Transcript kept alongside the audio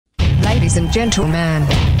Ladies and gentlemen,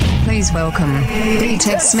 please welcome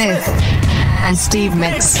D-Tech Smith and Steve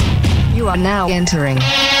Mix. You are now entering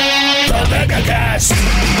the MegaCast.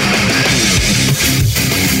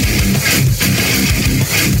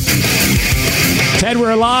 Ted,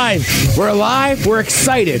 we're alive. We're alive. We're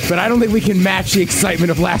excited, but I don't think we can match the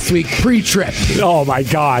excitement of last week pre-trip. Oh my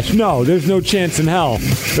gosh, no! There's no chance in hell.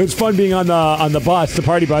 It was fun being on the bus, the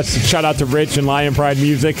party bus. Shout out to Rich and Lion Pride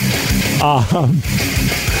Music.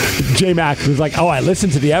 J-Max was like, "Oh, I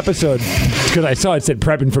listened to the episode because I saw it said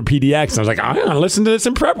prepping for PDX." And I was like, "I'm gonna listen to this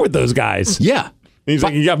and prep with those guys." Yeah. And he's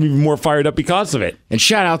like, "You got me even more fired up because of it." And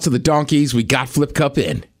shout out to the donkeys. We got Flip Cup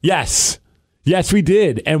in. Yes, we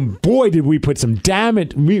did. And boy, did we put some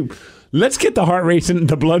damage. Let's get the heart racing,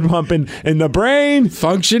 the blood pumping, and the brain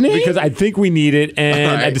functioning, because I think we need it.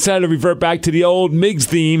 And right. I decided to revert back to the old Miggs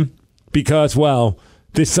theme because, well,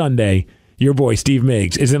 this Sunday, your boy Steve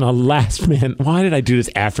Miggs is in a last man. Why did I do this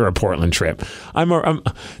after a Portland trip?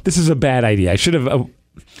 This is a bad idea. I should have.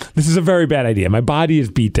 This is a very bad idea. My body is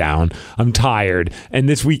beat down. I'm tired. And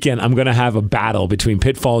this weekend, I'm going to have a battle between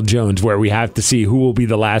Pitfall Jones where we have to see who will be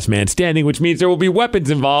the last man standing, which means there will be weapons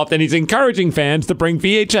involved. And he's encouraging fans to bring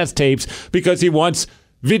VHS tapes because he wants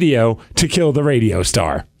video to kill the radio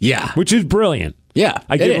star. Yeah. Which is brilliant. Yeah.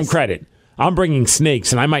 I give him credit. I'm bringing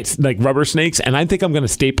snakes, and I might like rubber snakes, and I think I'm going to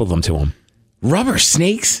staple them to him. Rubber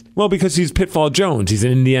snakes? Well, because he's Pitfall Jones. He's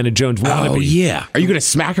an Indiana Jones wannabe. Oh, yeah. Are you going to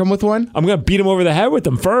smack him with one? I'm going to beat him over the head with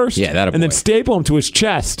them first. Yeah, that'll and then staple him to his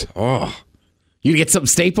chest. Oh. You get something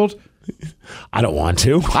stapled? I don't want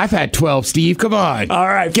to. I've had 12, Steve. Come on. All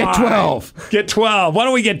right, get fine. 12. Get 12. Why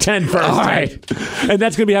don't we get 10 first? All right. And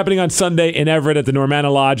that's going to be happening on Sunday in Everett at the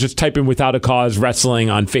Normanna Lodge. Just type in Without a Cause Wrestling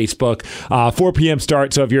on Facebook. 4 p.m.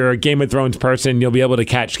 start. So if you're a Game of Thrones person, you'll be able to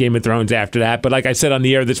catch Game of Thrones after that. But like I said on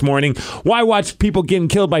the air this morning, why watch people getting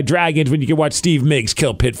killed by dragons when you can watch Steve Miggs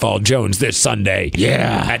kill Pitfall Jones this Sunday?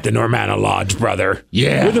 Yeah. At the Normanna Lodge, brother.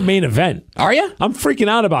 Yeah. We're the main event. Are you? I'm freaking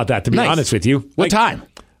out about that, to be honest with you. What time?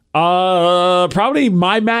 Probably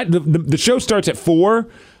my mat. The show starts at 4.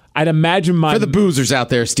 I'd imagine For the boozers out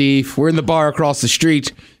there, Steve, we're in the bar across the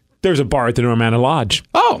street. There's a bar at the Normanna Lodge.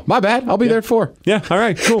 Oh, my bad. I'll be there at 4. Yeah, all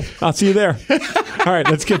right, cool. I'll see you there. All right,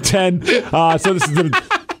 let's get 10. So this is the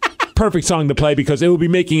perfect song to play because it will be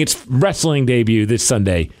making its wrestling debut this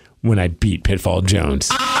Sunday when I beat Pitfall Jones.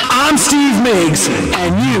 I'm Steve Miggs,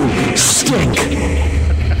 and you stink.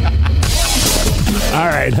 All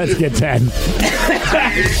right, let's get 10.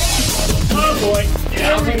 Oh, boy.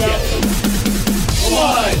 Here we go.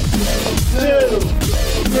 1, 2,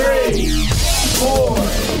 3, 4,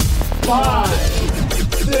 5,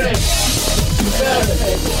 6,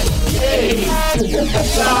 7, 8, 9,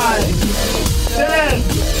 10.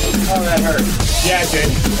 Oh, that hurt. Yeah, it did.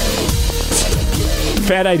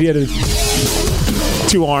 Bad idea to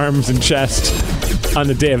 2 arms and chest on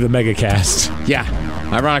the day of the MegaCast. Yeah.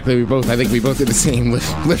 Ironically, I think we both did the same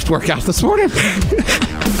lift workout this morning.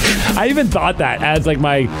 I even thought that as like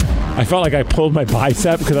I felt like I pulled my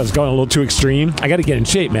bicep because I was going a little too extreme. I got to get in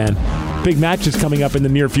shape, man. Big match is coming up in the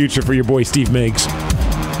near future for your boy Steve Miggs.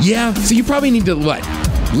 Yeah, so you probably need to,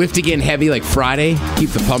 lift again heavy like Friday, keep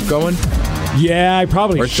the pump going? Yeah, I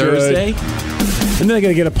probably should. Or Thursday? And then I got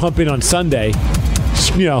to get a pump in on Sunday.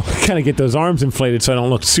 You know, kind of get those arms inflated so I don't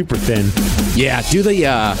look super thin. Yeah, do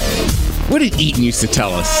the, what did Eaton used to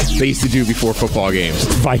tell us they used to do before football games?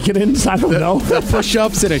 Vicodins? I don't know. The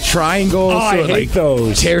push-ups in a triangle. Oh, I hate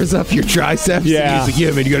those. Tears up your triceps. Yeah. He's like,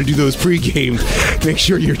 yeah, man, you got to do those pregame. Make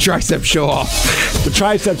sure your triceps show off. The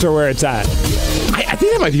triceps are where it's at. I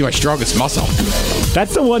think that might be my strongest muscle.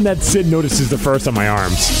 That's the one that Sid notices the first on my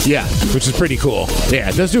arms. Yeah. Which is pretty cool. Yeah,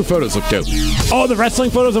 those new photos look dope. Oh, the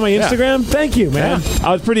wrestling photos on my Instagram? Yeah. Thank you, man. Yeah.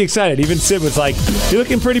 I was pretty excited. Even Sid was like, you're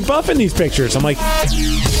looking pretty buff in these pictures. I'm like,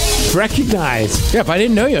 recognize. Yeah, if I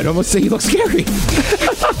didn't know you, I'd almost say you look scary.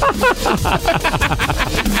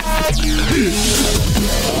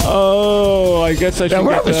 Oh, I guess I should. Yeah,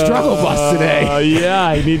 we're on the struggle bus today. Yeah,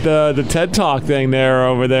 I need the TED Talk thing there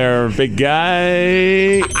over there, big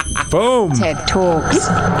guy. Boom. TED Talks,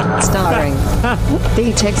 starring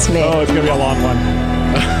D-Tech Smith. Oh, it's gonna be a long one.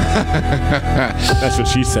 That's what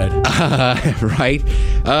she said. Right.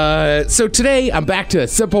 So today I'm back to a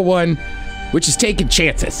simple one, which is taking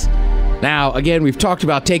chances. Now, again, we've talked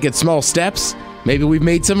about taking small steps. Maybe we've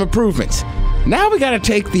made some improvements. Now we got to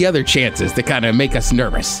take the other chances that kind of make us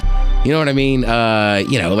nervous. You know what I mean?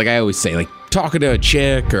 Like I always say, like talking to a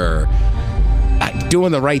chick or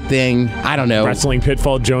doing the right thing. I don't know. Wrestling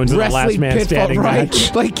Pitfall Jones in the last man standing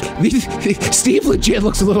match. Like, Steve legit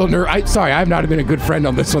looks a little nervous. Sorry, I've not been a good friend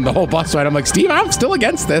on this one the whole bus ride. I'm like, Steve, I'm still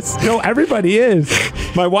against this. No, everybody is.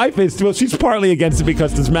 My wife is. Well, she's partly against it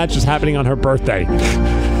because this match is happening on her birthday.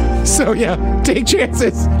 So, yeah, take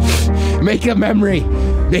chances. Make a memory.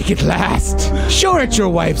 Make it last. Sure, it's your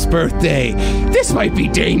wife's birthday. This might be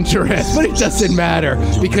dangerous, but it doesn't matter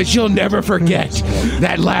because you'll never forget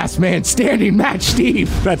that last man standing match,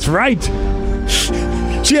 Steve. That's right.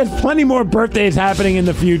 She has plenty more birthdays happening in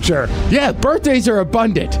the future. Yeah, birthdays are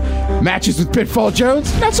abundant. Matches with Pitfall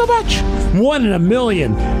Jones, not so much. 1 in a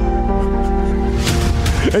million.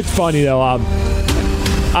 It's funny, though.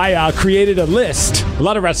 I created a list. A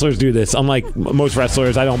lot of wrestlers do this. Unlike most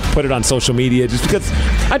wrestlers, I don't put it on social media just because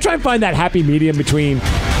I try and find that happy medium between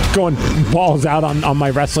going balls out on my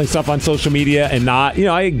wrestling stuff on social media and not. You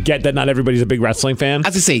know, I get that not everybody's a big wrestling fan.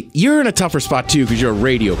 As I say, you're in a tougher spot, too, because you're a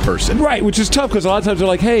radio person. Right, which is tough because a lot of times they're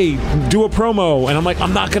like, hey, do a promo. And I'm like,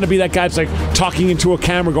 I'm not going to be that guy that's like talking into a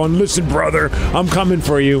camera going, listen, brother, I'm coming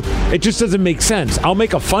for you. It just doesn't make sense. I'll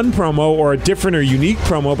make a fun promo or a different or unique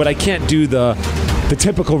promo, but I can't do the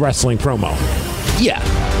typical wrestling promo. Yeah.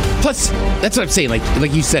 Plus, that's what I'm saying.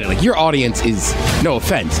 Like you said it. Like your audience is, no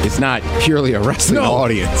offense, it's not purely a wrestling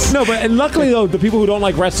audience. No, and luckily though, the people who don't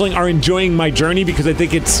like wrestling are enjoying my journey because I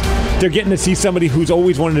think they're getting to see somebody who's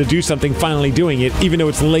always wanted to do something finally doing it, even though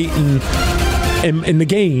it's late in the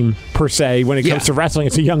game per se. When it comes to wrestling,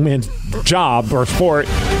 it's a young man's job or sport,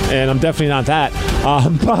 and I'm definitely not that.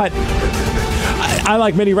 But I,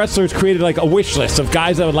 like many wrestlers, created like a wish list of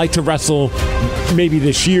guys I would like to wrestle. Maybe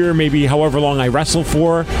this year, maybe however long I wrestle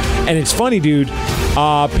for. And it's funny, dude.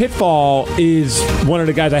 Pitfall is one of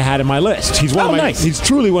the guys I had in my list. He's nice. He's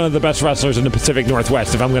truly one of the best wrestlers in the Pacific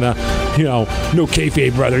Northwest. If I'm gonna, no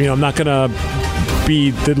kayfabe, brother. I'm not gonna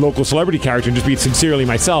be the local celebrity character and just be sincerely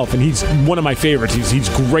myself. And he's one of my favorites. He's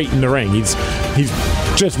great in the ring. He's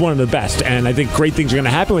just one of the best. And I think great things are gonna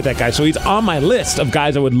happen with that guy. So he's on my list of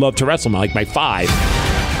guys I would love to wrestle. Like my five.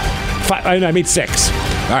 I made 6.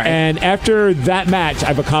 All right. And after that match,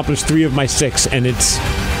 I've accomplished 3 of my 6, and it's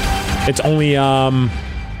only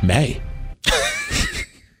May.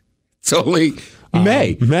 It's only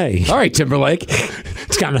May. May. All right, Timberlake.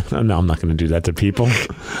 It's kind of no. I'm not going to do that to people.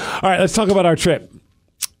 All right, let's talk about our trip.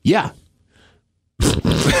 Yeah.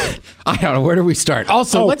 I don't know. Where do we start?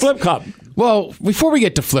 Also, let's Flip Cup. Well, before we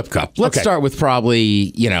get to Flip Cup, let's start with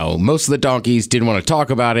probably most of the donkeys didn't want to talk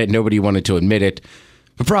about it. Nobody wanted to admit it.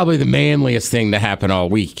 But probably the manliest thing to happen all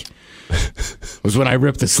week was when I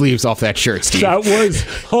ripped the sleeves off that shirt, Steve. That was,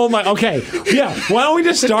 oh my, okay. Yeah, why don't we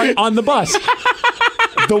just start on the bus?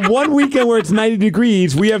 The one weekend where it's 90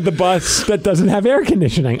 degrees, we have the bus that doesn't have air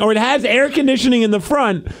conditioning. Or it has air conditioning in the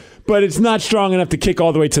front, but it's not strong enough to kick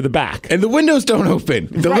all the way to the back. And the windows don't open.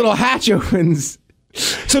 The little hatch opens.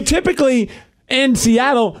 So typically, in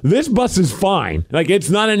Seattle, this bus is fine. Like, it's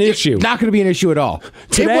not an issue. Not going to be an issue at all.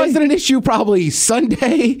 Today, it wasn't an issue probably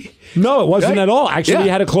Sunday. No, it wasn't at all. Actually, you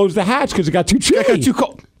had to close the hatch because it got too chilly. It got too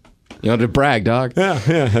cold. You know, to brag, dog. Yeah,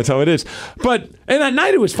 that's how it is. And at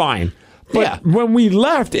night, it was fine. But when we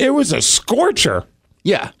left, it was a scorcher.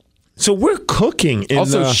 Yeah. So we're cooking.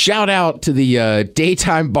 Shout out to the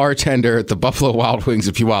daytime bartender at the Buffalo Wild Wings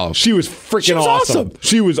of Puyallup. She was freaking awesome.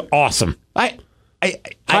 She was awesome. I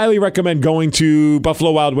highly recommend going to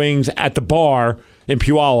Buffalo Wild Wings at the bar in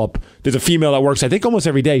Puyallup. There's a female that works, I think, almost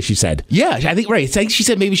every day, she said. Yeah, I think, right. She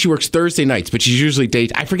said maybe she works Thursday nights, but she's usually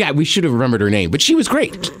I forgot. We should have remembered her name, but she was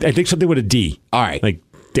great. I think something with a D. All right. Like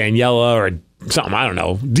Daniela or something. I don't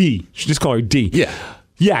know. D. Just call her D. Yeah.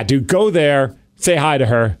 Yeah, dude, go there. Say hi to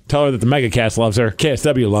her. Tell her that the MegaCast loves her.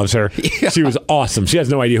 KSW loves her. Yeah. She was awesome. She has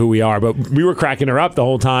no idea who we are, but we were cracking her up the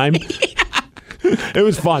whole time. It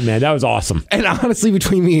was fun, man. That was awesome. And honestly,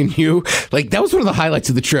 between me and you, that was one of the highlights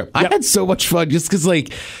of the trip. Yep. I had so much fun just because,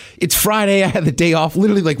 it's Friday. I had the day off.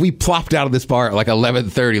 Literally, we plopped out of this bar at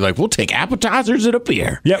 11:30. We'll take appetizers and a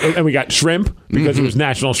beer. Yeah, and we got shrimp because it was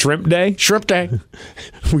National Shrimp Day. Shrimp Day.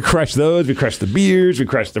 We crushed those. We crushed the beers. We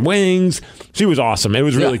crushed the wings. She was awesome. It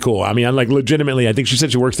was really cool. I mean, legitimately, I think she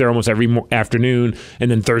said she works there almost every afternoon and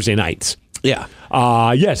then Thursday nights. Yeah.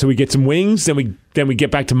 So we get some wings. Then we get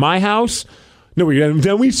back to my house. No,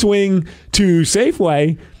 then we swing to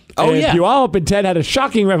Safeway. Puyallup and Ted had a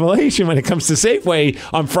shocking revelation when it comes to Safeway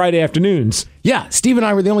on Friday afternoons. Yeah, Steve and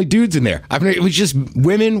I were the only dudes in there. It was just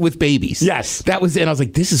women with babies. Yes. That was it. And I was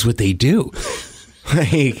like, this is what they do.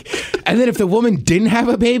 And then if the woman didn't have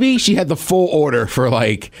a baby, she had the full order for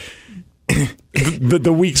the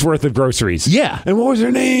week's worth of groceries. Yeah. And what was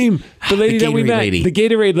her name? The lady that we met. The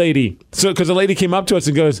Gatorade lady. So, because the lady came up to us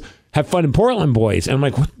and goes, have fun in Portland, boys. And I'm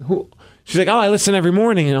like, what? Who? She's like, oh, I listen every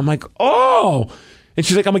morning. And I'm like, oh. And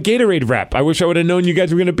she's like, I'm a Gatorade rep. I wish I would have known you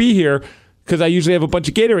guys were going to be here because I usually have a bunch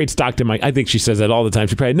of Gatorade stocked in my... I think she says that all the time.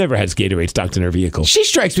 She probably never has Gatorade stocked in her vehicle. She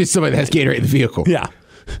strikes me as somebody that has Gatorade in the vehicle. Yeah.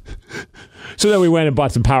 So then we went and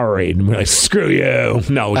bought some Powerade, and we're like, screw you.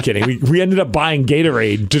 No, we're kidding. We ended up buying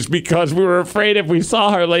Gatorade just because we were afraid if we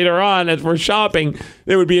saw her later on as we're shopping,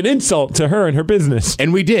 it would be an insult to her and her business.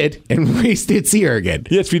 And we did, and we did see her again.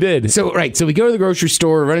 Yes, we did. So we go to the grocery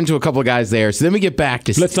store, run into a couple of guys there, so then we get back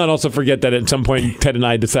to... Let's not also forget that at some point, Ted and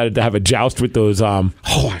I decided to have a joust with those... I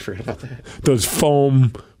forgot about that. Those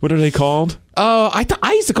foam... What are they called? I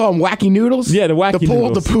used to call them wacky noodles. Yeah, the wacky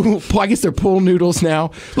noodles. The pool, I guess they're pool noodles now.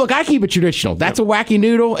 Look, I keep it traditional. That's a wacky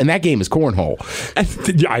noodle, and that game is cornhole.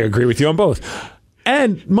 I agree with you on both.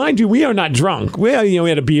 And mind you, we are not drunk. We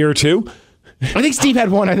had a beer or two. I think Steve had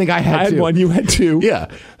one. I think I had two. I had one. You had two. Yeah.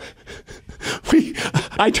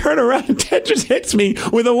 I turn around and Ted just hits me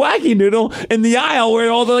with a wacky noodle in the aisle where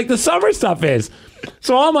all the summer stuff is.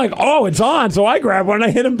 So I'm like, oh, it's on. So I grab one and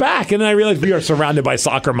I hit him back. And then I realize we are surrounded by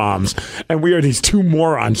soccer moms. And we are these two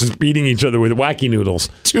morons just beating each other with wacky noodles.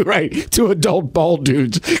 Two adult bald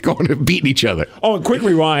dudes going to beat each other. Oh, and quick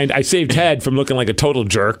rewind. I saved Ted from looking like a total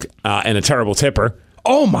jerk and a terrible tipper.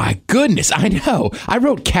 Oh, my goodness. I know. I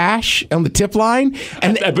wrote cash on the tip line.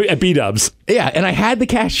 And at B-dubs. Yeah, and I had the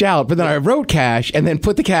cash out, but then I wrote cash and then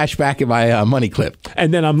put the cash back in my money clip.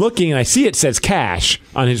 And then I'm looking and I see it says cash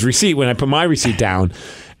on his receipt when I put my receipt down.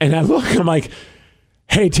 And I look, I'm like,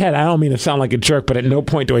 hey, Ted, I don't mean to sound like a jerk, but at no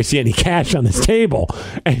point do I see any cash on this table.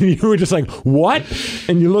 And you were just like, what?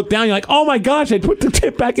 And you look down, you're like, oh, my gosh, I put the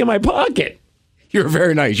tip back in my pocket. You're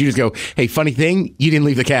very nice. You just go, hey, funny thing, you didn't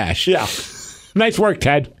leave the cash. Yeah. Nice work,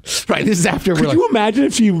 Ted. Right, this is after Could you imagine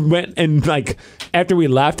if she went and, after we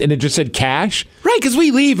left and it just said cash? Right, because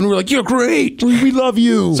we leave and we're like, you're great. We love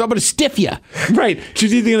you. So I'm going to stiff you. Right.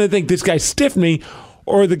 She's either going to think this guy stiffed me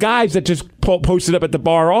or the guys that just posted up at the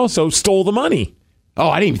bar also stole the money. Oh,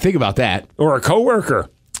 I didn't even think about that. Or a coworker.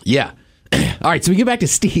 Yeah. All right, so we get back to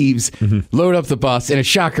Steve's, load up the bus, and a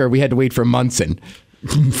shocker, we had to wait for Munson.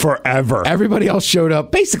 Forever. Everybody else showed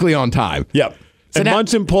up basically on time. Yep. So and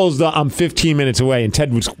Munson pulls the I'm 15 minutes away, and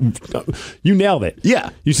Ted was, you nailed it. Yeah.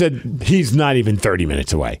 You said he's not even 30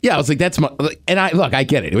 minutes away. Yeah, I was like, that's my, and I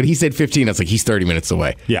get it. When he said 15, I was like, he's 30 minutes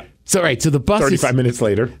away. Yeah. So, right, so the bus 35 minutes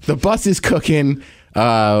later. The bus is cooking.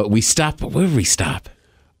 We stop, where did we stop?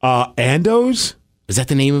 Ando's? Is that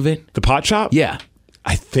the name of it? The pot shop? Yeah.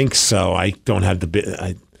 I think so. I don't have the bit.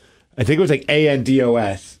 I think it was like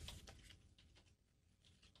ANDOS.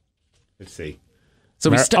 Let's see.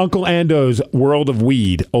 So Uncle Ando's World of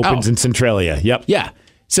Weed opens in Centralia. Yep. Yeah.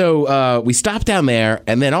 So we stopped down there,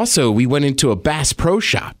 and then also we went into a Bass Pro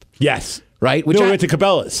Shop. Yes. Right? We went to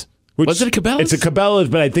Cabela's. Was it a Cabela's? It's a Cabela's,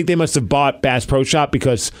 but I think they must have bought Bass Pro Shop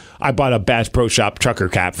because I bought a Bass Pro Shop trucker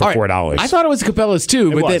cap for $4. I thought it was a Cabela's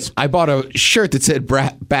too, but then I bought a shirt that said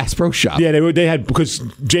Bass Pro Shop. Yeah, they had because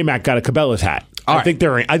J-Mac got a Cabela's hat. I think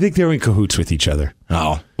they're in cahoots with each other.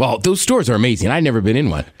 Oh, well, those stores are amazing. I've never been in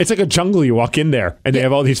one. It's like a jungle. You walk in there, and they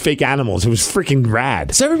have all these fake animals. It was freaking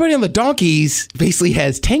rad. So everybody on the donkeys basically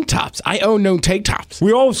has tank tops. I own no tank tops.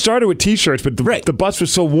 We all started with T-shirts, but the bus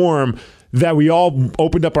was so warm that we all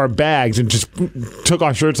opened up our bags and just took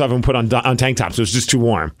our shirts off and put on tank tops. It was just too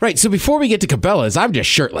warm. Right. So before we get to Cabela's, I'm just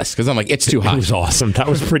shirtless because I'm like, it's too hot. It was awesome. That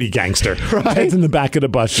was pretty gangster. Right. Heads in the back of the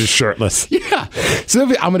bus, just shirtless. Yeah. So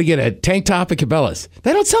I'm going to get a tank top at Cabela's.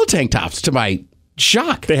 They don't sell tank tops to my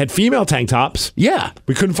shock. They had female tank tops. Yeah.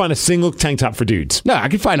 We couldn't find a single tank top for dudes. No, I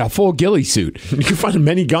could find a full ghillie suit. You could find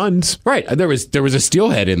many guns. Right. There was a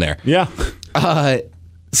steelhead in there. Yeah.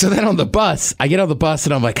 So then on the bus, I get on the bus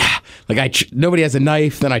and I'm like, nobody has a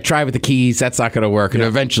knife. Then I try with the keys. That's not going to work. And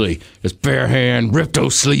eventually, just bare hand, rip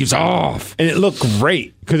those sleeves off. And it looked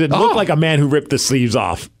great because it looked like a man who ripped the sleeves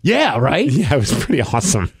off. Yeah, right? Yeah, it was pretty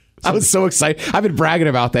awesome. I was so excited. I've been bragging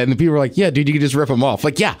about that. And the people were like, yeah, dude, you can just rip them off.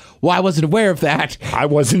 Like, yeah, well, I wasn't aware of that. I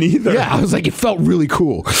wasn't either. Yeah, I was like, it felt really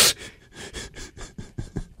cool.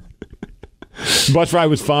 Bus ride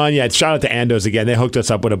was fun. Yeah, shout out to Ando's again. They hooked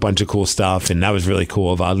us up with a bunch of cool stuff, and that was really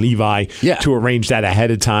cool of Levi to arrange that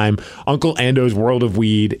ahead of time. Uncle Ando's World of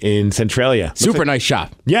Weed in Centralia. Super nice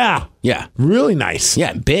shop. Yeah. Yeah. Really nice.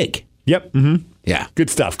 Yeah, big. Yep. Mm-hmm. Yeah.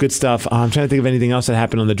 Good stuff. Good stuff. I'm trying to think of anything else that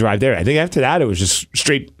happened on the drive there. I think after that, it was just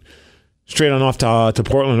straight on off to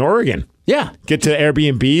Portland, Oregon. Yeah. Get to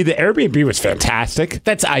Airbnb. The Airbnb was fantastic.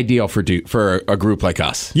 That's ideal for a group like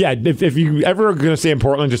us. Yeah. If you ever are going to stay in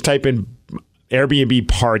Portland, just type in Airbnb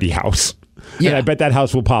party house. Yeah. And I bet that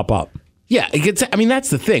house will pop up. Yeah. That's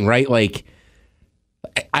the thing, right? Like,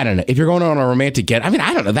 I don't know. If you're going on a romantic get, I mean,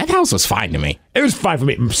 I don't know. That house was fine to me. It was fine for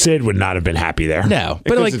me. Sid would not have been happy there. No,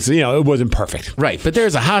 but because like it's, it wasn't perfect. Right, but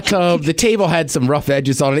there's a hot tub. The table had some rough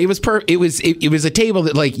edges on it. It was it was a table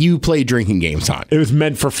that like you play drinking games on. It was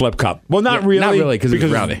meant for flip cup. Well, not really. Not really because it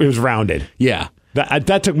was rounded. It was rounded. Yeah.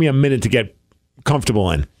 That took me a minute to get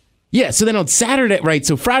comfortable in. Yeah, so then on Saturday, right,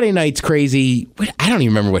 so Friday night's crazy. I don't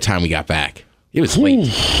even remember what time we got back. It was late.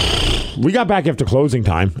 We got back after closing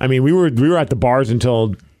time. I mean, we were at the bars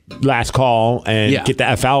until last call and get the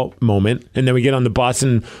F out moment. And then we get on the bus,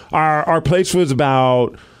 and our place was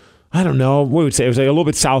about, I don't know, what would we say? It was like a little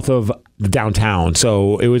bit south of the downtown.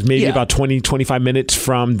 So it was maybe about 20, 25 minutes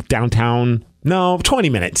from downtown. No, 20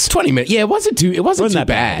 minutes. 20 minutes. Yeah, it wasn't too that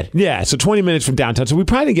bad. Yeah, so 20 minutes from downtown. So we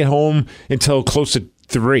probably didn't get home until close to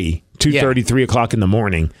 2:30, 3 o'clock in the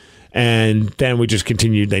morning. And then we just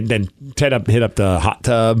continued. Then Ted hit up the hot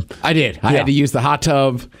tub. I did. I had to use the hot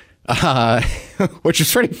tub, which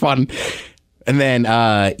was pretty fun. And then,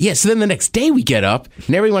 so then the next day we get up,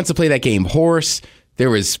 and everybody wants to play that game, Horse.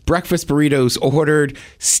 There was breakfast burritos ordered.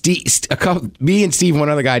 Me and Steve, one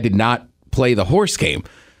other guy, did not play the horse game.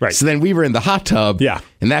 Right. So then we were in the hot tub. Yeah.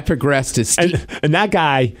 And that progressed to Steve. And that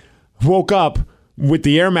guy woke up with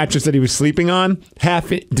the air mattress that he was sleeping on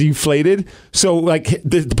half deflated. So like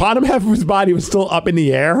the bottom half of his body was still up in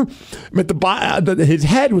the air, but his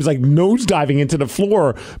head was like nosediving into the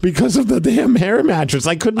floor because of the damn air mattress.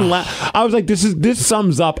 I couldn't laugh. I was like, this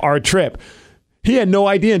sums up our trip. He had no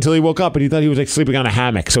idea until he woke up, and he thought he was like sleeping on a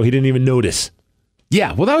hammock, so he didn't even notice.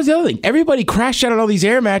 Yeah, well, that was the other thing. Everybody crashed out on all these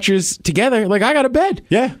air mattresses together. Like, I got a bed.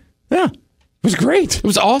 Yeah. It was great. It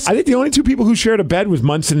was awesome. I think the only two people who shared a bed was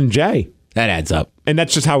Munson and Jay. That adds up. And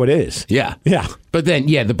that's just how it is. Yeah. Yeah. But then,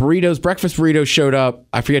 the breakfast burritos showed up.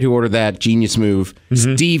 I forget who ordered that. Genius move.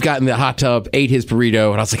 Mm-hmm. Steve got in the hot tub, ate his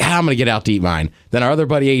burrito, and I was like, I'm going to get out to eat mine. Then our other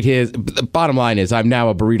buddy ate his. The bottom line is I'm now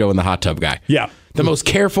a burrito in the hot tub guy. Yeah. The most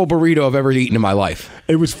careful burrito I've ever eaten in my life.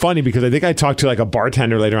 It was funny because I think I talked to like a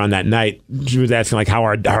bartender later on that night. She was asking like how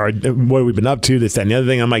our what have we been up to, this, that, and the other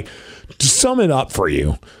thing. I'm like, to sum it up for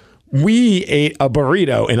you, we ate a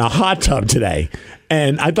burrito in a hot tub today.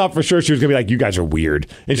 And I thought for sure she was going to be like, you guys are weird.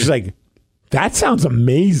 And she's like, that sounds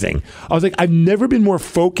amazing. I was like, I've never been more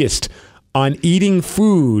focused on eating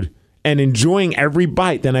food and enjoying every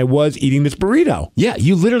bite than I was eating this burrito. Yeah,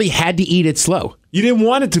 you literally had to eat it slow. You didn't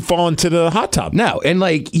want it to fall into the hot tub. No, and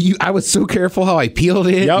like I was so careful how I peeled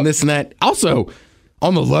it and this and that. Also,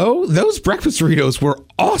 on the low, those breakfast burritos were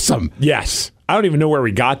awesome. Yes. I don't even know where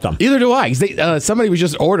we got them. Either do I. Somebody was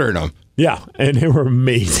just ordering them. Yeah, and they were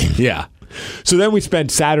amazing. Yeah. So then we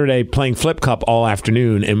spent Saturday playing Flip Cup all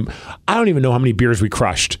afternoon, and I don't even know how many beers we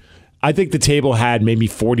crushed. I think the table had maybe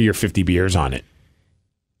 40 or 50 beers on it.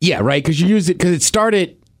 Yeah, right, because you used it, because it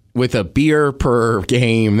started with a beer per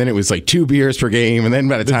game, then it was like 2 beers per game, and then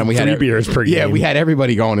by the time we had 3 beers per game. Yeah, we had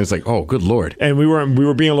everybody going. It's like, oh, good Lord. And we were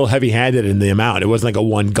being a little heavy-handed in the amount. It wasn't like a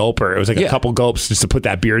one gulper. It was like a couple gulps just to put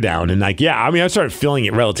that beer down. And like, I started filling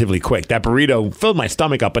it relatively quick. That burrito filled my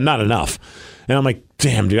stomach up, but not enough. And I'm like,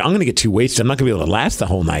 damn, dude, I'm going to get too wasted. I'm not going to be able to last the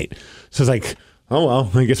whole night. So it's like, oh,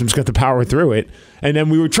 well, I guess I'm just going to power through it. And then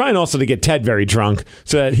we were trying also to get Ted very drunk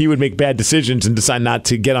so that he would make bad decisions and decide not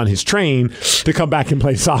to get on his train to come back and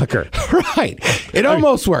play soccer. Right. It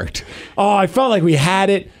almost worked. Oh, I felt like we had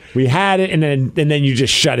it. And then you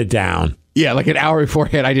just shut it down. Yeah, like an hour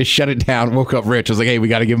beforehand, I just shut it down, woke up Rich. I was like, hey, we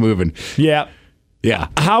got to get moving. Yeah. Yeah.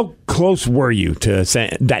 How close were you to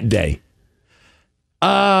that day?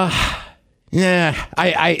 Yeah,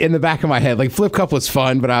 I in the back of my head, like Flip Cup was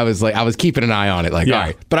fun, but I was keeping an eye on it. Like, all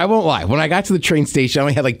right. But I won't lie. When I got to the train station, I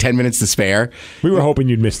only had like 10 minutes to spare. We were hoping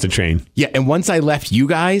you'd miss the train. Yeah, and once I left you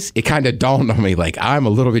guys, it kind of dawned on me, like, I'm a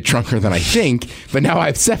little bit drunker than I think, but now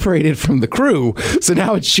I've separated from the crew, so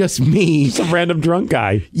now it's just me. Some random drunk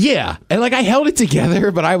guy. Yeah, and like I held it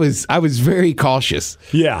together, but I was very cautious.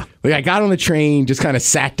 Yeah. Like I got on the train, just kind of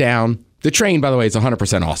sat down. The train, by the way, is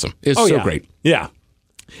 100% awesome. It's great. Yeah.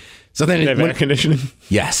 So then air conditioning?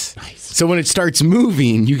 Yes. Nice. So when it starts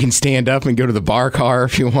moving, you can stand up and go to the bar car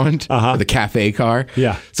if you want, or the cafe car.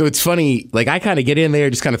 Yeah. So it's funny, like I kind of get in there,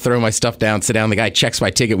 just kind of throw my stuff down, sit down. The guy checks my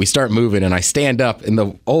ticket. We start moving, and I stand up, and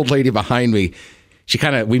the old lady behind me,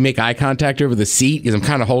 we make eye contact over the seat because I'm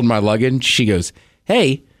kind of holding my luggage. She goes,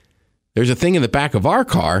 hey, there's a thing in the back of our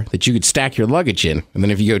car that you could stack your luggage in. And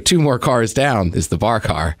then if you go 2 more cars down, is the bar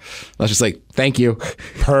car. I was just like, thank you.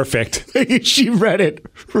 Perfect. She read it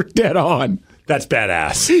dead on. That's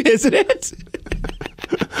badass. Isn't it?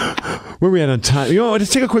 Where are we at on time? You know what?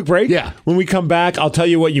 Let's take a quick break. Yeah. When we come back, I'll tell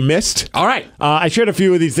you what you missed. All right. I shared a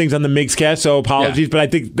few of these things on the MegaCast, so apologies, but I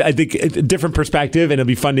think it's a different perspective, and it'll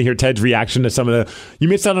be fun to hear Ted's reaction to some of the. You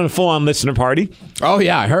missed out on a full-on listener party. Oh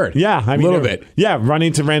yeah, I heard. Yeah, I mean, a little bit. Yeah,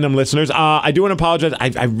 running to random listeners. I do want to apologize.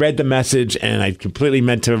 I read the message, and I completely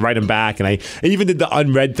meant to write him back, and I even did the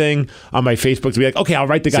unread thing on my Facebook to be like, okay, I'll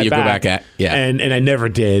write the guy back. back. Go back at and I never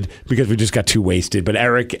did because we just got too wasted. But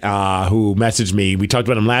Eric, who messaged me, we talked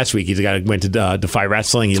about him last week. He's a guy who went to Defy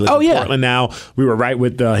Wrestling. He lives in Portland now. We were right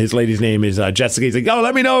with his lady's name is Jessica. He's like, oh,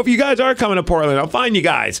 let me know if you guys are coming to Portland. I'll find you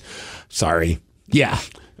guys. Sorry. Yeah.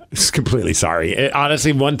 Just completely sorry.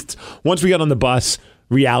 Honestly, once we got on the bus,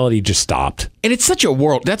 reality just stopped. And it's such a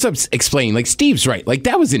world. That's what I'm explaining. Like, Steve's right. Like,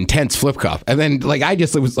 that was intense flip cup. And then, like, I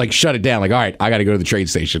just was like, shut it down. Like, all right, I got to go to the train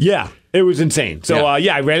station. Yeah, it was insane. So,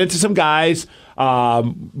 I ran into some guys.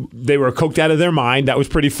 They were coked out of their mind. That was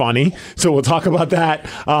pretty funny. So we'll talk about that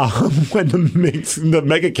when the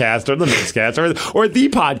MegaCast or the MegaCast or the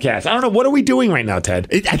podcast. I don't know. What are we doing right now, Ted?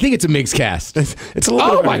 I think it's a MegaCast. It's a little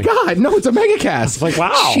bit. Oh my God! No, it's a MegaCast. It's like,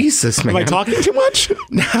 wow, Jesus, man. Am I talking too much?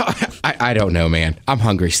 No, I don't know, man. I'm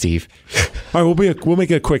hungry, Steve. All right, we'll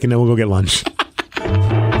make it quick and then we'll go get lunch.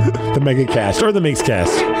 The MegaCast or the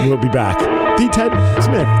MegaCast. We'll be back. The Ted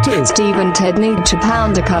Smith, too. Steve and Ted need to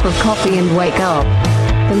pound a cup of coffee and wake up.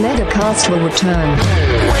 The MegaCast will return.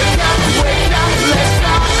 Wake up, let's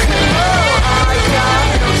rock and roll. I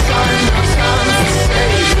got no time to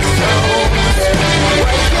save the soul.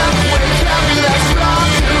 Wake up, let's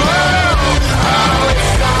rock and roll. Oh,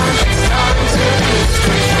 it's time to lose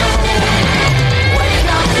control. Wake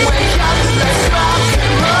up, let's rock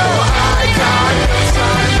and roll. I got no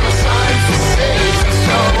time to save the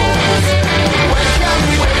soul. Wake up,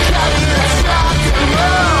 let's rock and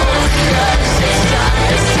roll. Yes,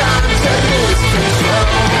 it's time to lose control.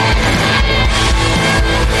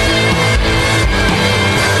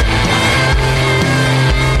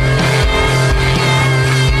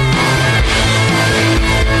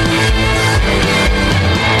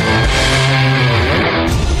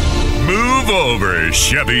 Move over,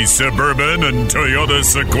 Chevy Suburban and Toyota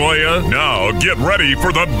Sequoia. Now get ready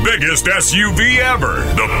for the biggest SUV ever,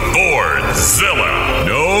 the Fordzilla.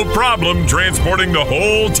 No problem transporting the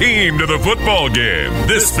whole team to the football game.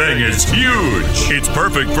 This thing is huge. It's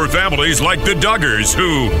perfect for families like the Duggars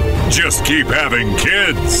who just keep having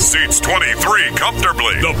kids. Seats 23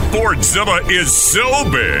 comfortably. The Fordzilla is so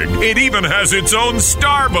big, it even has its own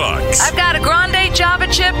Starbucks. I've got a grande Java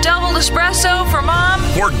chip double espresso for Mom.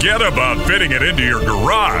 Forget about fitting it into your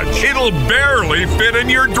garage. It'll barely fit in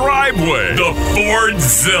your driveway. The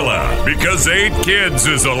Fordzilla. Because 8 kids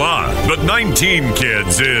is a lot, but 19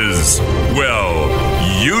 kids is, well,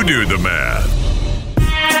 you do the math.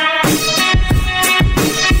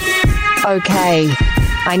 Okay.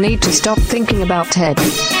 I need to stop thinking about Ted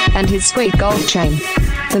and his sweet gold chain.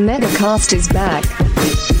 The MegaCast is back.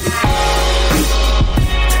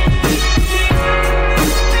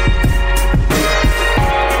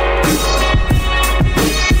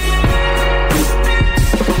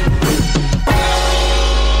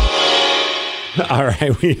 All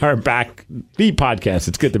right, we are back. The podcast.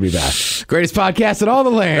 It's good to be back. Greatest podcast in all the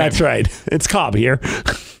land. That's right. It's Cobb here.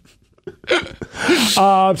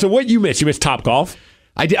 So what you missed? You missed Top Golf.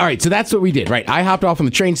 I did. All right, so that's what we did, right? I hopped off on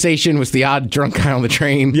the train station, was the odd drunk guy on the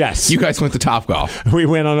train. Yes. You guys went to Top Golf. We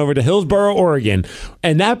went on over to Hillsboro, Oregon,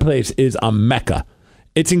 and that place is a mecca.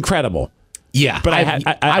 It's incredible. Yeah, but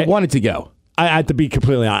I wanted to go. I had to be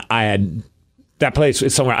completely honest. That place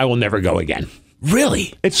is somewhere I will never go again.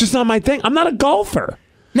 Really? It's just not my thing. I'm not a golfer.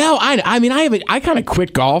 No, I kind of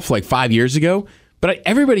quit golf like 5 years ago, but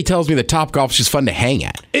everybody tells me that Top Golf's just fun to hang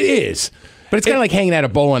at. It is. But it's kind of like hanging at a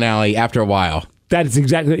bowling alley after a while. That is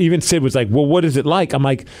exactly. Even Sid was like, well, what is it like? I'm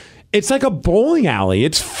like, it's like a bowling alley.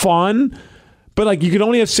 It's fun. But like you can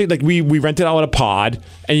only have 6, like we rented out a pod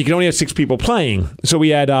and you can only have 6 people playing. So we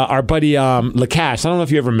had our buddy Lacash. I don't know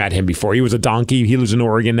if you ever met him before. He was a donkey. He lives in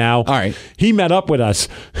Oregon now. All right. He met up with us.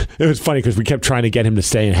 It was funny because we kept trying to get him to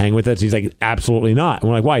stay and hang with us. He's like, absolutely not. And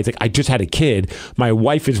we're like, why? He's like, I just had a kid. My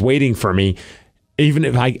wife is waiting for me. Even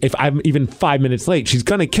if I'm even 5 minutes late, she's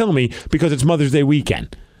gonna kill me because it's Mother's Day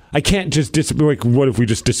weekend. I can't just like, what if we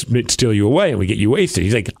just steal you away and we get you wasted?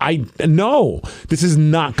 He's like, no, this is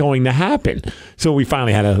not going to happen. So we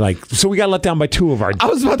finally had to so we got let down by 2 of our I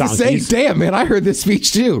was about donkeys. to say, damn, man, I heard this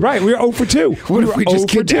speech too. Right, we were 0 for 2. What if we just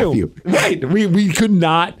kidnap you? Right, we could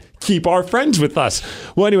not keep our friends with us.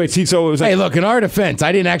 Well, anyway, see, so it was like, Hey, look, in our defense,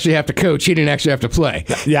 I didn't actually have to coach. He didn't actually have to play.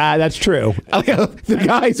 yeah, that's true. The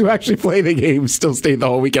guys who actually play the game still stayed the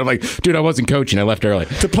whole weekend. I'm like, dude, I wasn't coaching. I left early.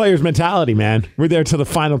 It's a player's mentality, man. We're there till the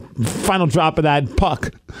final drop of that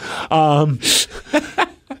puck.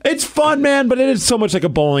 It's fun, man, but it is so much like a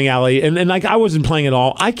bowling alley. And like, I wasn't playing at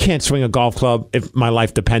all. I can't swing a golf club if my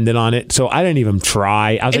life depended on it, so I didn't even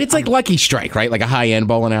try. And it's like Lucky Strike, right? Like a high-end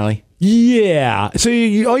bowling alley. Yeah. So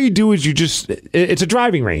all you do is it's a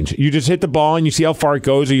driving range. You just hit the ball and you see how far it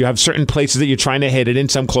goes, or you have certain places that you're trying to hit it in,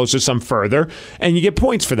 some closer, some further, and you get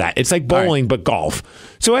points for that. It's like bowling, but golf.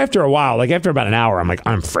 So after a while, like after about an hour, I'm like,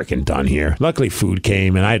 I'm freaking done here. Luckily, food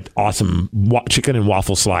came, and I had awesome chicken and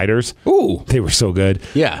waffle sliders. Ooh. They were so good.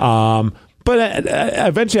 Yeah. But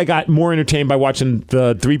eventually I got more entertained by watching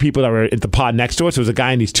the three people that were at the pod next to us. There was a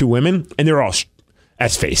guy and these two women, and they were all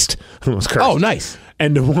S-faced. Oh, nice.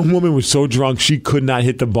 And the one woman was so drunk she could not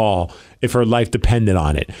hit the ball if her life depended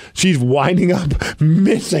on it. She's winding up,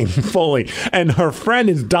 missing fully, and her friend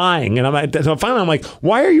is dying. And so finally I'm like,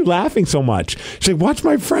 why are you laughing so much? She's like, watch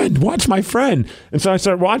my friend. And so I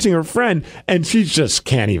start watching her friend, and she just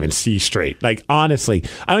can't even see straight. Like, honestly,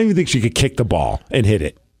 I don't even think she could kick the ball and hit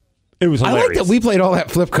it. It was hilarious. I like that we played all that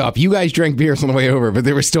flip cup. You guys drank beers on the way over, but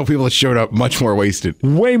there were still people that showed up much more wasted.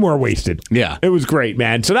 Way more wasted. Yeah. It was great,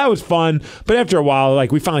 man. So that was fun. But after a while,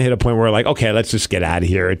 like, we finally hit a point where we're like, okay, let's just get out of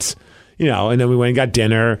here. It's, and then we went and got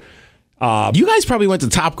dinner. You guys probably went to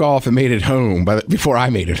Topgolf and made it home before I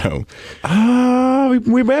made it home.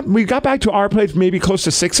 We got back to our place maybe close to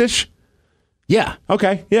 6-ish. Yeah.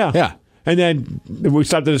 Okay. Yeah. Yeah. And then we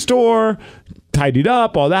stopped at the store, tidied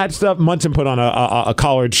up, all that stuff. Munson put on a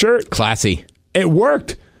collared shirt. Classy. It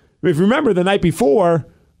worked. If you remember, the night before,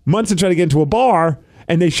 Munson tried to get into a bar,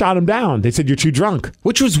 and they shot him down. They said, you're too drunk.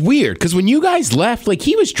 Which was weird, because when you guys left, like,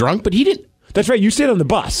 he was drunk, but he didn't. That's right. You stayed on the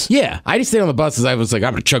bus. Yeah. I just stayed on the bus as I was like,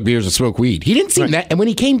 I'm going to chug beers and smoke weed. He didn't seem that. And when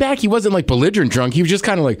he came back, he wasn't like belligerent drunk. He was just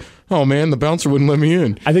kind of like, oh, man, the bouncer wouldn't let me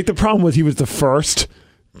in. I think the problem was he was the first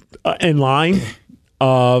in line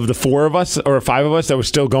of the 4 of us or 5 of us that were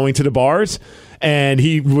still going to the bars, and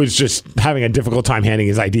he was just having a difficult time handing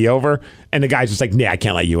his ID over, and the guy's just like, nah, I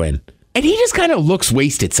can't let you in. And he just kind of looks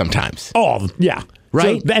wasted sometimes. Oh, yeah.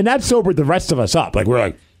 Right? So, and that sobered the rest of us up. Like, we're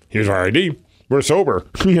like, here's our ID. We're sober.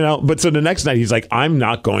 But so the next night, he's like, I'm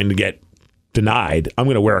not going to get denied. I'm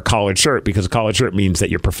going to wear a collared shirt, because a collared shirt means that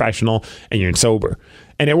you're professional and you're sober.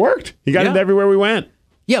 And it worked. He got it everywhere we went.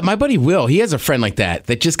 Yeah, my buddy Will, he has a friend like that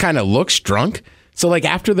just kind of looks drunk. So, like,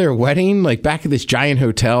 after their wedding, like, back at this giant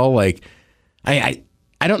hotel, like, I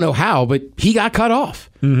don't know how, but he got cut off.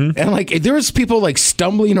 Mm-hmm. And, like, there was people, like,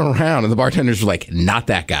 stumbling around, and the bartenders were like, not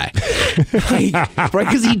that guy. Like, right?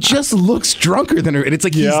 Because he just looks drunker than her. And it's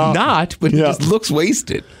like, he's not, but he just looks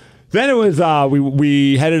wasted. Then it was,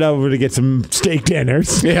 we headed over to get some steak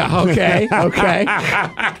dinners. Yeah, okay.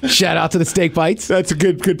 Shout out to the steak bites. That's a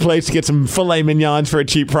good place to get some filet mignons for a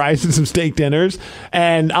cheap price and some steak dinners.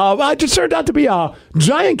 And it just turned out to be a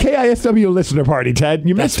giant KISW listener party, Ted.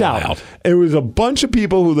 You missed out. Wild. It was a bunch of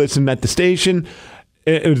people who listened at the station.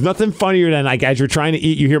 It was nothing funnier than, like, as you're trying to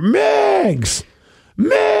eat, you hear, Megs!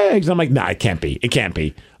 I'm like, nah, it can't be.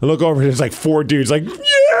 I look over, there's like 4 dudes like,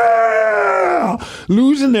 yeah!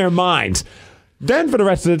 Losing their minds. Then for the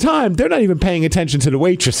rest of the time, they're not even paying attention to the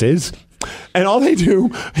waitresses. And all they do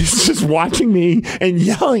is just watching me and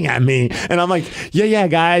yelling at me. And I'm like, yeah,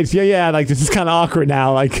 guys. Yeah. Like, this is kind of awkward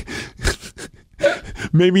now. Like,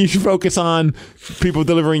 maybe you should focus on people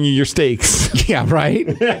delivering you your steaks. Yeah, right?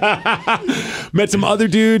 Met some other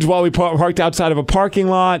dudes while we parked outside of a parking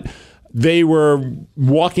lot. They were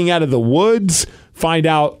walking out of the woods, find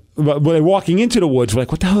out, when they're walking into the woods, we're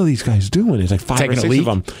like, what the hell are these guys doing? There's like 5 Taking or 6 of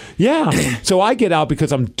them. Yeah. So I get out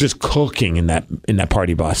because I'm just cooking in that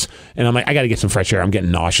party bus. And I'm like, I got to get some fresh air. I'm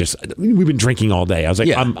getting nauseous. We've been drinking all day. I was like,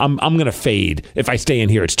 I'm going to fade. If I stay in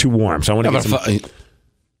here, it's too warm. So I want to get some...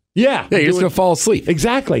 Yeah, you're just going to fall asleep.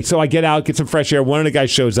 Exactly. So I get out, get some fresh air. One of the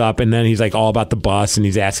guys shows up, and then he's like all about the bus, and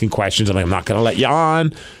he's asking questions. I'm like, I'm not going to let you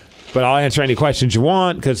on, but I'll answer any questions you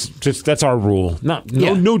want, because just that's our rule.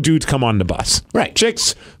 No dudes come on the bus. Right.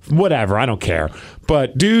 Chicks, whatever. I don't care.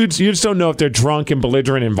 But dudes, you just don't know if they're drunk and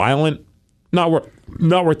belligerent and violent. Not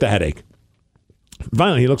worth the headache.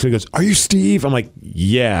 Finally, he looks at me and goes, are you Steve? I'm like,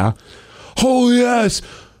 yeah. Oh, yes.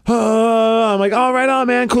 I'm like, all right on,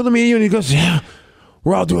 man. Cool to meet you. And he goes, yeah.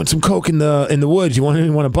 We're all doing some coke in the woods. You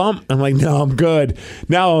want a bump? I'm like, no, I'm good.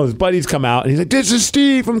 Now all his buddies come out, and he's like, this is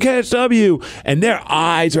Steve from KSW. And their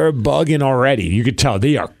eyes are bugging already. You could tell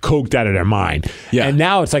they are coked out of their mind. Yeah. And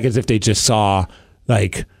now it's like as if they just saw,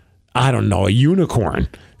 like, I don't know, a unicorn.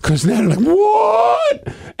 Because now they're like,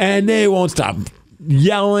 what? And they won't stop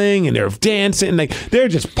yelling and they're dancing. Like they're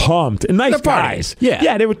just pumped and nice guys.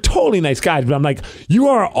 Yeah, they were totally nice guys. But I'm like, you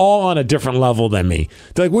are all on a different level than me.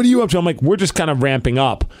 They're like, what are you up to? I'm like, we're just kind of ramping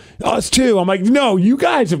up. Us too. I'm like, no, you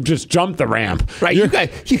guys have just jumped the ramp. Right,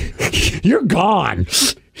 You're gone.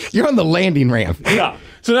 You're on the landing ramp. Yeah.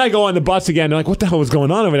 So then I go on the bus again. They're like, what the hell was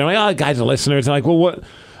going on over there? I'm like, oh, guys are listeners. I'm like, well, what?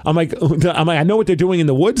 I'm like, I know what they're doing in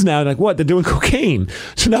the woods now. They're like, what? They're doing cocaine.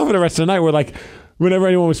 So now for the rest of the night, we're like, whenever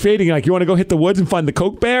anyone was fading, like, you want to go hit the woods and find the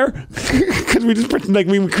coke bear? Because we just like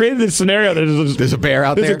we created this scenario. There's a bear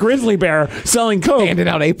out there. There's a grizzly bear selling coke, handing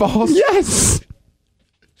out 8 balls. Yes.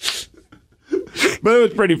 But it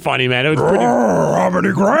was pretty funny, man. It was pretty. How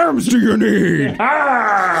many grams do you need?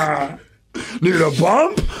 Need a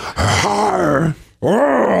bump?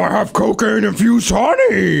 I have cocaine infused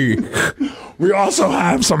honey. We also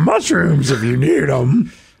have some mushrooms if you need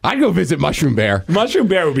them. I'd go visit Mushroom Bear. Mushroom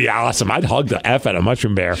Bear would be awesome. I'd hug the F out of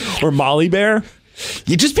Mushroom Bear. Or Molly Bear.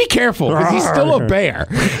 You just be careful, because he's still a bear.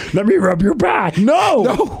 Let me rub your back. No.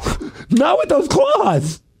 Not with those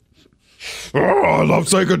claws. Oh, I love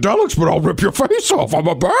psychedelics, but I'll rip your face off. I'm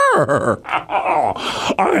a bear. Oh,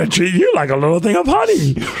 I'm going to treat you like a little thing of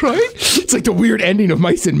honey. Right? It's like the weird ending of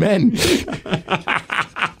Mice and Men.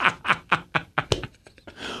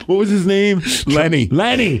 What was his name? Lenny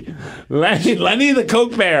the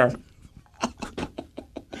Coke Bear.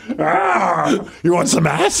 You want some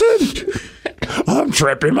acid? I'm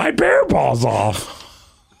tripping my bear balls off.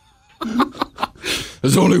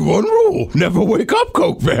 There's only one rule. Never wake up,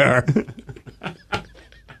 Coke Bear.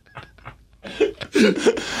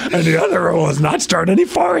 And the other rule is not start any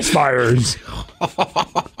forest fires.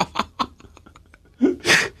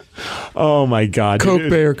 Oh, my God. Coke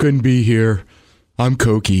Bear couldn't be here. I'm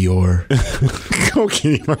Cokey or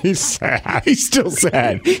Cokey. He's sad. He's still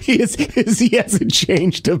sad. He hasn't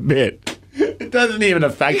changed a bit. It doesn't even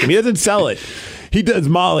affect him. He doesn't sell it. He does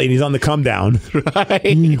Molly and he's on the come down. Right.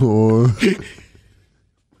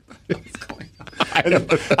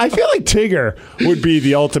 I feel like Tigger would be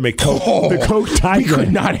the ultimate Coke, the Coke tiger. We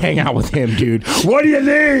could not hang out with him, dude. What do you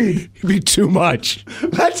need? It'd be too much.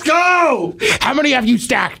 Let's go. How many have you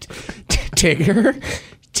stacked? Tigger.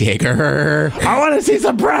 I want to see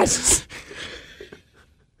some breasts.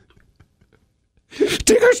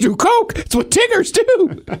 Tiggers do coke. It's what Tiggers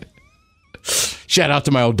do. Shout out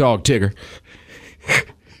to my old dog, Tigger.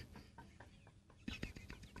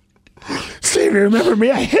 Steve, you remember me?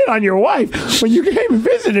 I hit on your wife when you came and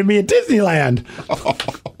visited me at Disneyland.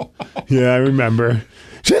 Yeah, I remember.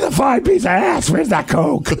 She's a fine piece of ass. Where's that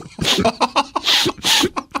Coke?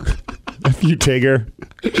 F you, Tigger.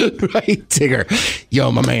 Right, Tigger.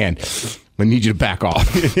 Yo, my man, I need you to back off.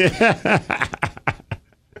 I'm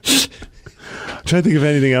trying to think of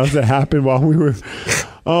anything else that happened while we were...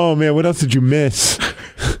 Oh, man, what else did you miss?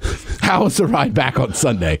 How was the ride back on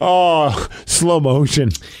Sunday? Oh, slow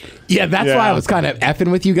motion. Yeah, that's why I was kind of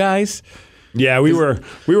effing with you guys. Yeah, we were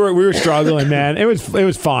struggling, man. It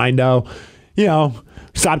was fine though. You know,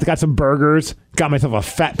 stopped, got some burgers, got myself a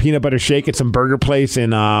fat peanut butter shake at some burger place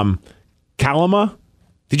in Kalama.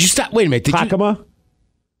 Did you stop? Wait a minute.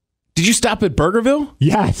 Did you stop at Burgerville?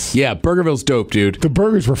 Yes. Yeah, Burgerville's dope, dude. The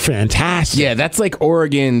burgers were fantastic. Yeah, that's like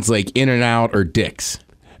Oregon's like In-N-Out or Dick's.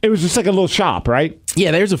 It was just like a little shop, right?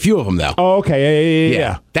 Yeah, there's a few of them though. Oh, okay.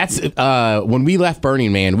 Yeah. That's when we left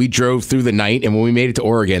Burning Man, we drove through the night, and when we made it to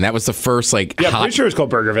Oregon, that was the first like pretty sure it's called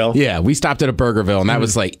Burgerville. Yeah, we stopped at a Burgerville, and that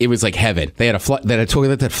was like, it was like heaven. They had a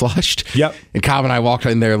toilet that flushed. Yep. And Cobb and I walked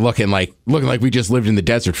in there looking like we just lived in the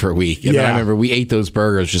desert for a week. And then I remember we ate those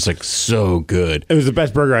burgers, just like so good. It was the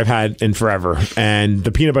best burger I've had in forever. And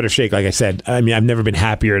the peanut butter shake, like I said, I mean, I've never been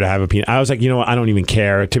happier to have a peanut. I was like, you know what? I don't even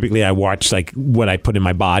care. Typically, I watch like what I put in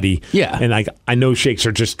my body. Yeah. And I know shakes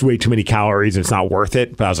are just way too many calories. It's not worth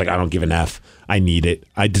it. But I was like, I don't give an F. I need it.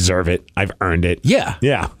 I deserve it. I've earned it. Yeah.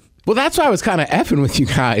 Yeah. Well, that's why I was kind of effing with you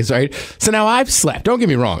guys, right? So now I've slept. Don't get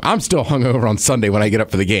me wrong. I'm still hungover on Sunday when I get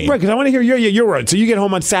up for the game. Right, because I want to hear your word. So you get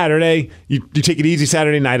home on Saturday. You take it easy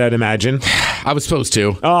Saturday night, I'd imagine. I was supposed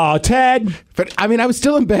to. Oh, Ted. But, I mean, I was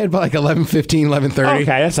still in bed by like 11:15, 11:30. Okay,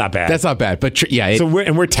 that's not bad. That's not bad. But, yeah. So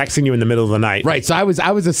we're texting you in the middle of the night. Right, so I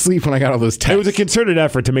was asleep when I got all those texts. It was a concerted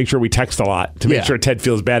effort to make sure we text a lot, to make sure Ted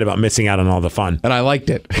feels bad about missing out on all the fun. And I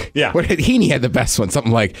liked it. Yeah. Heaney had the best one.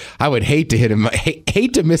 Something like, I would hate to hit him,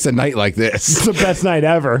 hate to miss a night like this. It's the best night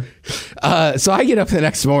ever. So I get up the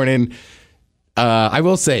next morning. I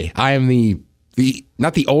will say, I am the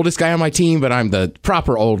not the oldest guy on my team, but I'm the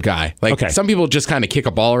proper old guy. Like some people just kind of kick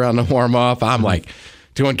a ball around to warm up. I'm like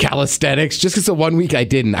doing calisthenics. Just because the 1 week I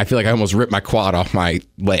didn't, I feel like I almost ripped my quad off my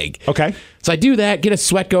leg. Okay. So I do that, get a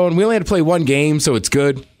sweat going. We only had to play one game, so it's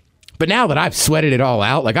good. But now that I've sweated it all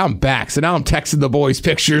out, like I'm back. So now I'm texting the boys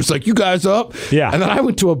pictures like, you guys up? Yeah. And then I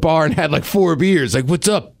went to a bar and had like 4 beers. Like, what's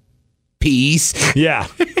up? Peace. Yeah.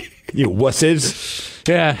 You wusses.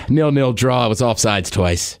 Yeah, 0-0 draw. It was offsides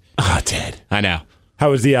twice. Oh, Ted. I know. How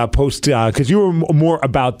was the post? Because you were more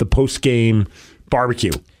about the post-game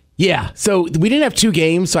barbecue. Yeah, so we didn't have 2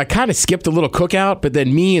 games, so I kind of skipped a little cookout, but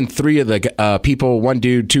then me and 3 of the people, 1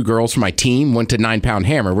 dude, 2 girls from my team, went to 9 Pound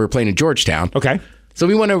Hammer. We were playing in Georgetown. Okay. So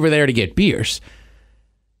we went over there to get beers.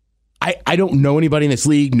 I don't know anybody in this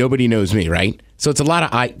league. Nobody knows me, right? So it's a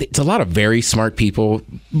lot of very smart people.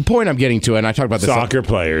 The point I'm getting to, and I talked about this. Soccer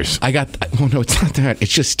players. No, it's not that.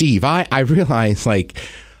 It's just Steve. I realize, like,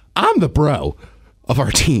 I'm the bro of our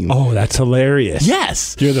team. Oh, that's hilarious.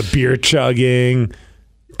 Yes. You're the beer chugging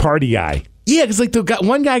party guy. Yeah, because like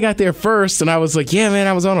one guy got there first, and I was like, "Yeah, man,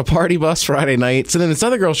 I was on a party bus Friday night." So then this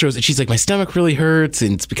other girl shows, and she's like, "My stomach really hurts,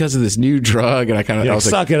 and it's because of this new drug." And I was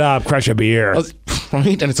like, "Suck it up, crush a beer."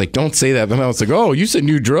 Right, and it's like, "Don't say that." Then I was like, "Oh, you said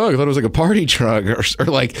new drug? I thought it was like a party drug, or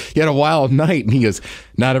like you had a wild night." And he goes,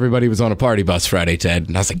 "Not everybody was on a party bus Friday, Ted."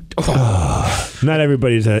 And I was like, "Oh, not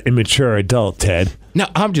everybody's an immature adult, Ted." No,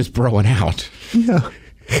 I'm just broing out. Yeah.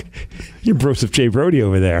 You're Broseph J. Brody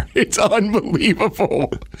over there. It's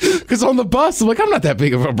unbelievable. Because on the bus, I'm like, I'm not that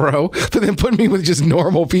big of a bro. But then put me with just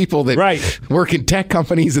normal people that work in tech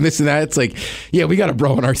companies and this and that. It's like, yeah, we got a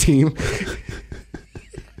bro on our team.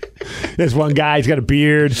 There's one guy, he's got a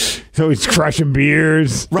beard, so he's crushing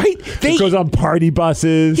beers. Right? He goes on party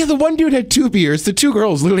buses. Yeah, the one dude had 2 beers. The 2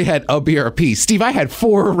 girls literally had a beer apiece. Steve, I had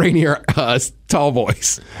 4 Rainier tall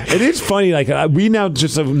boys. It is funny, like, we now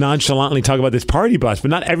just nonchalantly talk about this party bus,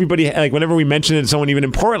 but not everybody, like, whenever we mention it to someone even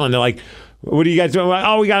in Portland, they're like, what are you guys doing? Like,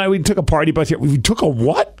 oh, we took a party bus here. We took a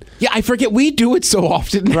what? Yeah, I forget. We do it so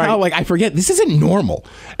often now. Right. Like, I forget. This isn't normal.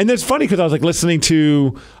 And it's funny because I was like listening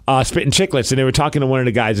to Spittin' Chicklets, and they were talking to one of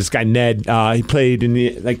the guys. This guy Ned, he played in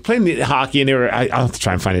the hockey, and they were. I'll have to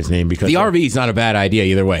try and find his name because the RV is not a bad idea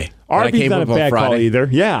either way. RV's not a bad call either.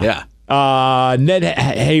 Yeah. Ned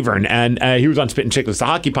Havern, and he was on Spittin' Chicklets, the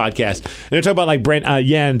hockey podcast, and they're talking about like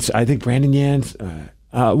Jans. I think Brandon Jans.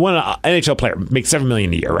 One NHL player makes $7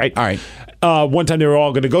 million a year, right? All right. One time they were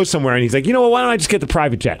all going to go somewhere, and he's like, you know what? Why don't I just get the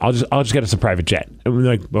private jet? I'll just get us a private jet. And we're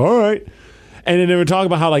like, all right. And then they were talking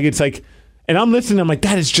about how like it's like, and I'm listening. I'm like,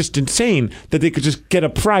 that is just insane that they could just get a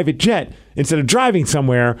private jet instead of driving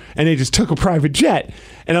somewhere, and they just took a private jet.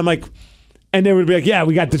 And I'm like, and they would be like, yeah,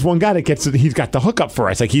 we got this one guy that he's got the hookup for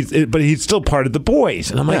us, like but he's still part of the boys.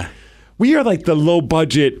 And I'm like, we are like the low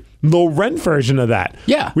budget, low rent version of that.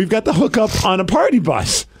 Yeah, we've got the hookup on a party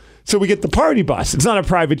bus. So we get the party bus. It's not a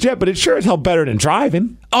private jet, but it sure as hell better than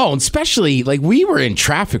driving. Oh, and especially, like, we were in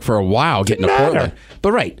traffic for a while getting to Portland.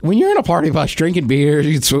 But right, when you're in a party bus drinking beer,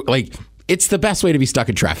 it's the best way to be stuck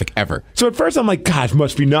in traffic ever. So at first I'm like, gosh,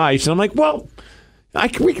 must be nice. And I'm like, well,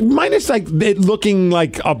 minus like it looking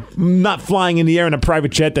like not flying in the air in a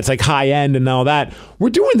private jet that's like high end and all that.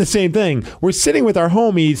 We're doing the same thing. We're sitting with our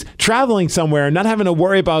homies, traveling somewhere, not having to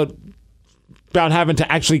worry about having to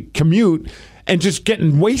actually commute and just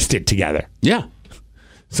getting wasted together. Yeah.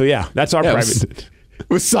 So yeah, that's our private. It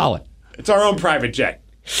was solid. It's our own private jet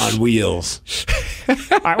on wheels. All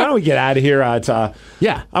right, why don't we get out of here? I want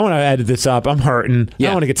to edit this up. I'm hurting.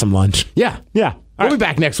 I want to get some lunch. Yeah. We'll be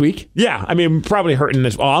back next week. Yeah, I mean, probably hurting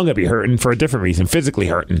as well. I'm going to be hurting for a different reason, physically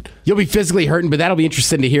hurting. You'll be physically hurting, but that'll be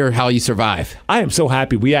interesting to hear how you survive. I am so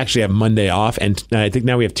happy. We actually have Monday off, and I think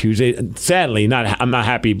now we have Tuesday. Sadly, I'm not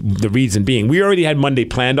happy. The reason being, we already had Monday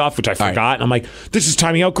planned off, which I forgot. Right. And I'm like, this is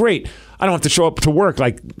timing out great. I don't have to show up to work.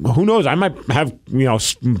 Like, who knows? I might have,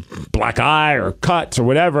 black eye or cuts or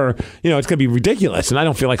whatever. It's going to be ridiculous, and I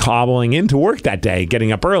don't feel like hobbling into work that day,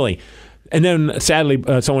 getting up early. And then, sadly,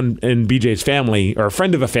 someone in BJ's family, or a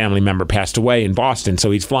friend of a family member, passed away in Boston, so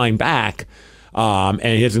he's flying back, and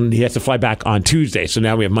he has to fly back on Tuesday. So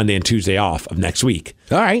now we have Monday and Tuesday off of next week.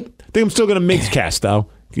 All right. I think I'm still going to MegaCast, though.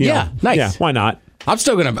 Nice. Yeah, why not? I'm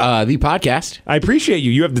still going to the podcast. I appreciate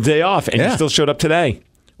you. You have the day off, and you still showed up today.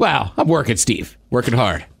 Wow, I'm working, Steve. Working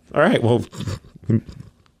hard. All right, well,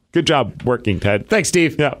 good job working, Ted. Thanks,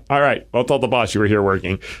 Steve. Yeah, all right. I'll tell the boss you were here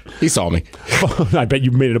working. He saw me. I bet you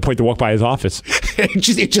made it a point to walk by his office.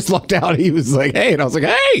 He just looked out. He was like, hey. And I was like,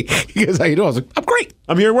 hey. He goes, how you doing? I was like, I'm great.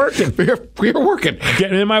 I'm here working. We're working.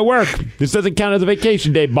 Getting in my work. This doesn't count as a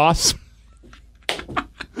vacation day, boss.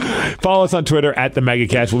 Follow us on Twitter at the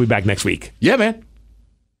MegaCast. We'll be back next week. Yeah, man.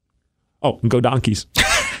 Oh, and go Donkeys.